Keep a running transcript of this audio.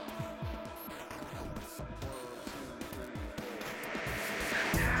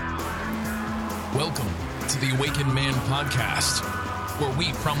Welcome to the Awakened Man podcast, where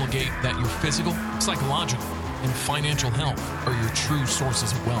we promulgate that your physical, psychological, and financial health are your true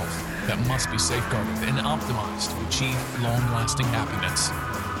sources of wealth that must be safeguarded and optimized to achieve long-lasting happiness.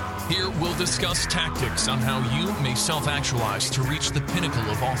 Here we'll discuss tactics on how you may self-actualize to reach the pinnacle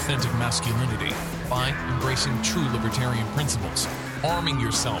of authentic masculinity by embracing true libertarian principles, arming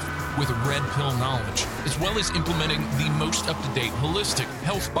yourself with red pill knowledge, as well as implementing the most up-to-date holistic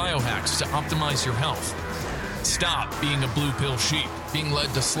health biohacks to optimize your health. Stop being a blue pill sheep, being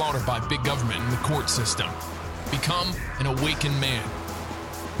led to slaughter by big government and the court system. Become an awakened man.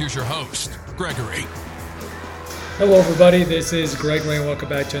 Here's your host, Gregory. Hello everybody, this is Gregory and welcome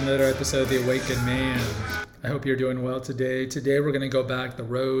back to another episode of The Awakened Man. I hope you're doing well today. Today we're going to go back the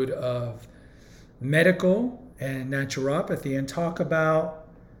road of medical and naturopathy and talk about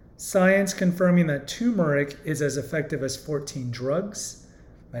science confirming that turmeric is as effective as 14 drugs,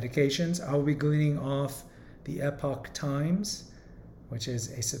 medications. I will be gleaning off the Epoch Times, which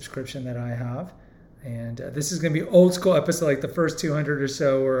is a subscription that I have. And this is going to be old school episode, like the first 200 or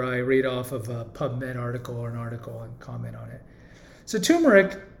so, where I read off of a PubMed article or an article and comment on it. So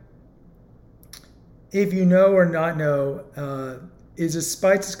turmeric, if you know or not know, is a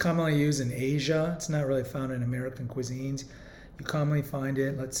spice that's commonly used in Asia. It's not really found in American cuisines. You commonly find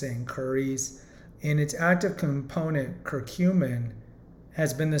it, let's say, in curries. And its active component, curcumin,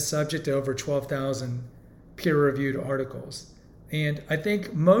 has been the subject of over 12,000 peer-reviewed articles. And I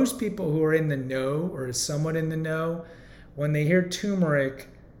think most people who are in the know or somewhat in the know, when they hear turmeric,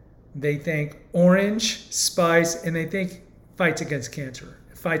 they think orange, spice, and they think fights against cancer,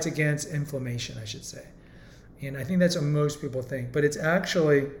 fights against inflammation, I should say. And I think that's what most people think. But it's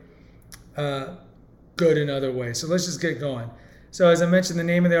actually good in other ways. So let's just get going. So as I mentioned, the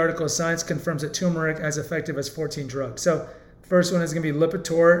name of the article is Science Confirms that Turmeric as Effective as 14 Drugs. So first one is going to be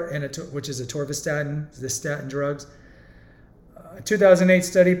Lipitor, which is a atorvastatin, the statin drugs. A 2008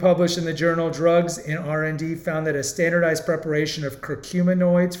 study published in the journal Drugs in R&D found that a standardized preparation of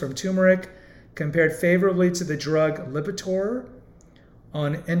curcuminoids from turmeric compared favorably to the drug Lipitor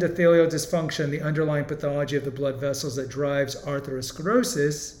on endothelial dysfunction, the underlying pathology of the blood vessels that drives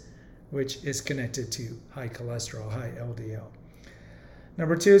atherosclerosis, which is connected to high cholesterol, high LDL.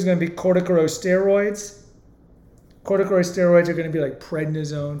 Number two is going to be corticosteroids. Corticosteroids are going to be like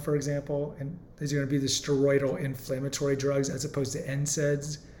prednisone, for example, and these are going to be the steroidal inflammatory drugs as opposed to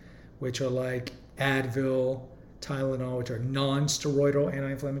NSAIDs, which are like Advil, Tylenol, which are non-steroidal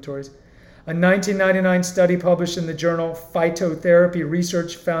anti-inflammatories. A 1999 study published in the journal Phytotherapy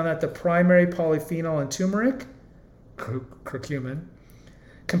Research found that the primary polyphenol in turmeric, curcumin,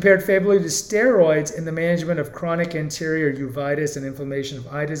 compared favorably to steroids in the management of chronic anterior uveitis and inflammation of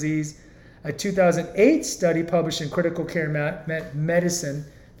eye disease. A 2008 study published in Critical Care Medicine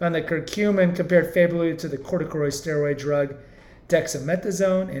found that curcumin compared favorably to the corticosteroid drug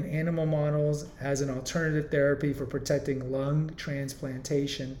dexamethasone in animal models as an alternative therapy for protecting lung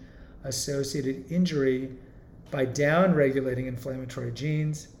transplantation associated injury by down-regulating inflammatory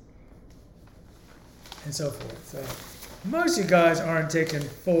genes, and so forth. So most of you guys aren't taking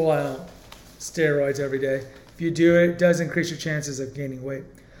full-out steroids every day. If you do, it does increase your chances of gaining weight.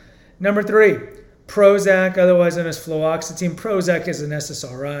 Number three, Prozac, otherwise known as fluoxetine. Prozac is an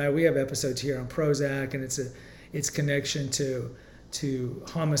SSRI. We have episodes here on Prozac and its connection to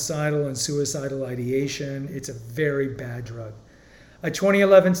homicidal and suicidal ideation. It's a very bad drug. A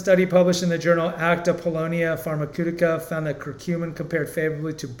 2011 study published in the journal Acta Polonia Pharmaceutica found that curcumin compared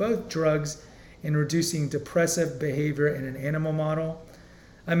favorably to both drugs in reducing depressive behavior in an animal model.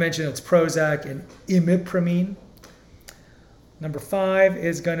 I mentioned it's Prozac and imipramine. Number five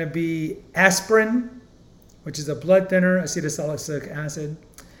is going to be aspirin, which is a blood thinner, acetylsalicylic acid.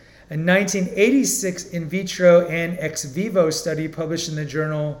 A 1986 in vitro and ex vivo study published in the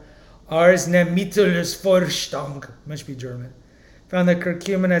journal Arzneimittelforschung, must be German, found that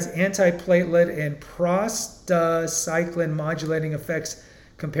curcumin has antiplatelet and prostacyclin modulating effects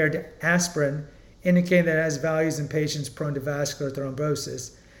compared to aspirin, indicating that it has values in patients prone to vascular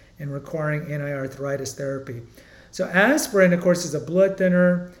thrombosis and requiring anti-arthritis therapy. So aspirin, of course, is a blood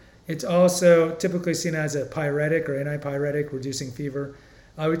thinner. It's also typically seen as a pyretic or antipyretic, reducing fever.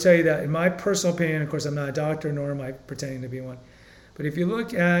 I would tell you that in my personal opinion, of course, I'm not a doctor, nor am I pretending to be one. But if you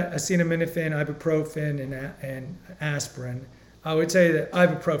look at acetaminophen, ibuprofen, and aspirin, I would tell you that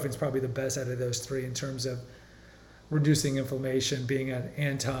ibuprofen is probably the best out of those three in terms of reducing inflammation, being an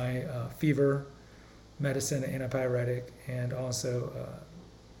anti-fever medicine, antipyretic, and also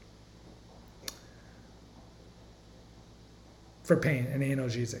for pain, an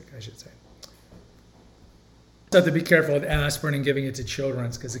analgesic, I should say. So have to be careful with aspirin and giving it to children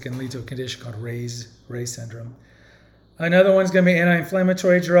because it can lead to a condition called Ray's syndrome. Another one's going to be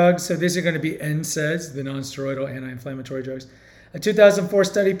anti-inflammatory drugs. So these are going to be NSAIDs, the non-steroidal anti-inflammatory drugs. A 2004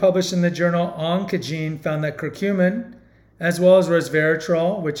 study published in the journal Oncogene found that curcumin, as well as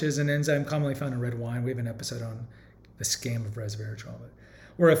resveratrol, which is an enzyme commonly found in red wine, we have an episode on the scam of resveratrol,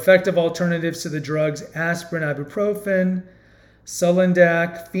 were effective alternatives to the drugs aspirin, ibuprofen,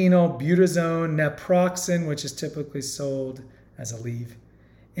 Sulindac, phenylbutazone, naproxen, which is typically sold as a leaf,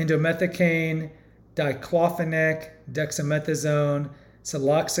 indomethacane, diclofenac, dexamethasone,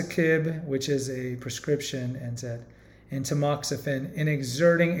 ciloxicib, which is a prescription NSAID, and tamoxifen, in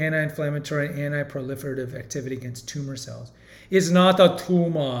exerting anti-inflammatory and anti-proliferative activity against tumor cells. It's not a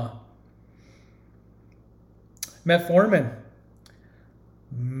tumor. Metformin,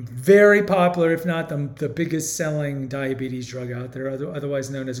 very popular, if not the biggest selling diabetes drug out there, otherwise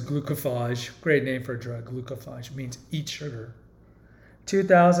known as glucophage. Great name for a drug, glucophage, means eat sugar.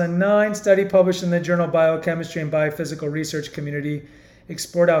 2009 study published in the journal Biochemistry and Biophysical Research Community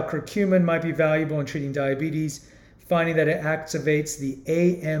explored how curcumin might be valuable in treating diabetes, finding that it activates the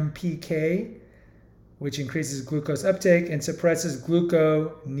AMPK, which increases glucose uptake and suppresses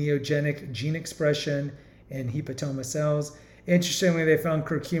gluconeogenic gene expression in hepatoma cells. Interestingly, they found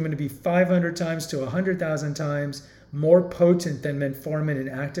curcumin to be 500 times to 100,000 times more potent than metformin in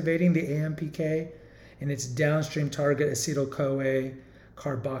activating the AMPK and its downstream target acetyl-CoA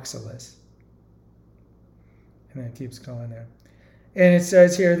carboxylase. And then it keeps going there. And it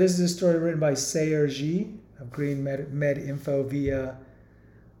says here, this is a story written by Sayer G of Green Med Info via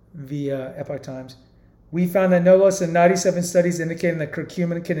Epoch Times. We found that no less than 97 studies indicating that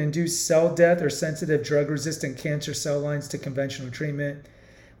curcumin can induce cell death or sensitive drug-resistant cancer cell lines to conventional treatment.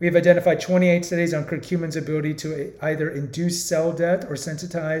 We have identified 28 studies on curcumin's ability to either induce cell death or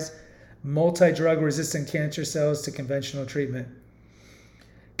sensitize multi-drug resistant cancer cells to conventional treatment.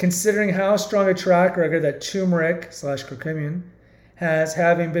 Considering how strong a track record that turmeric/curcumin has,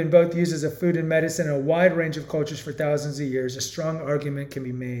 having been both used as a food and medicine in a wide range of cultures for thousands of years, a strong argument can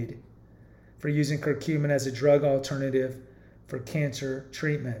be made for using curcumin as a drug alternative for cancer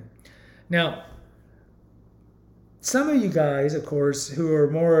treatment. Now, some of you guys, of course, who are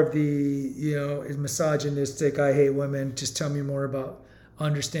more of the, misogynistic, I hate women, just tell me more about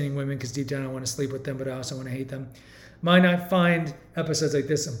understanding women because deep down I want to sleep with them, but I also want to hate them, might not find episodes like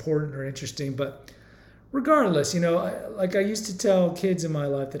this important or interesting. But regardless, like I used to tell kids in my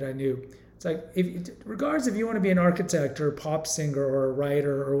life that I knew, it's like, regardless if you want to be an architect or a pop singer or a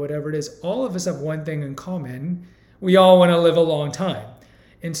writer or whatever it is, all of us have one thing in common. We all want to live a long time.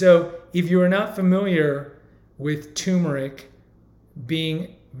 And so if you are not familiar with turmeric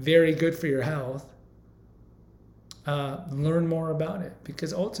being very good for your health, learn more about it,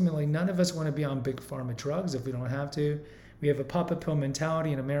 because ultimately none of us want to be on big pharma drugs if we don't have to. We have a pop-a-pill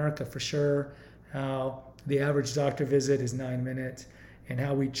mentality in America for sure, how the average doctor visit is 9 minutes, and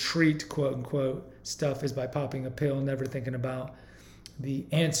how we treat quote-unquote stuff is by popping a pill, never thinking about the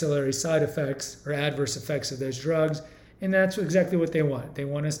ancillary side effects or adverse effects of those drugs. And that's exactly what they want. They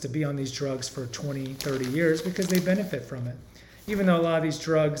want us to be on these drugs for 20, 30 years because they benefit from it. Even though a lot of these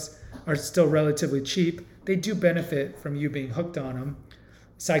drugs are still relatively cheap, they do benefit from you being hooked on them,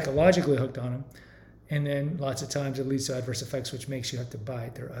 psychologically hooked on them. And then lots of times it leads to adverse effects, which makes you have to buy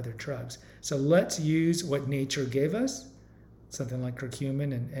their other drugs. So let's use what nature gave us, something like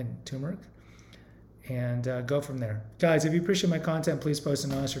curcumin and turmeric, and go from there. Guys, if you appreciate my content, please post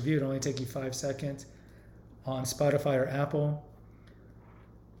an honest review. It'll only take you 5 seconds on Spotify or Apple.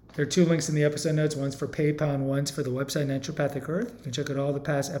 There are 2 links in the episode notes. One's for PayPal and one's for the website Naturopathic Earth. You can check out all the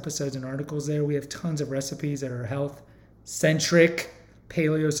past episodes and articles there. We have tons of recipes that are health-centric,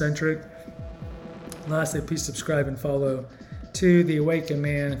 paleo-centric. Lastly, please subscribe and follow to The Awakened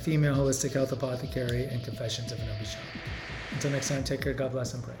Man, Female Holistic Health Apothecary, and Confessions of an Obese Child. Until next time, take care, God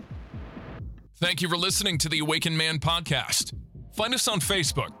bless, and pray. Thank you for listening to the Awakened Man podcast. Find us on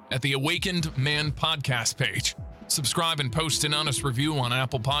Facebook at the Awakened Man podcast page. Subscribe and post an honest review on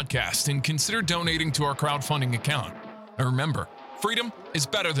Apple Podcasts, and consider donating to our crowdfunding account. And remember, freedom is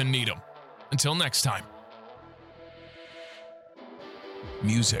better than Needham. Until next time.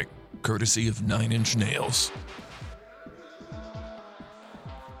 Music courtesy of 9 Inch Nails.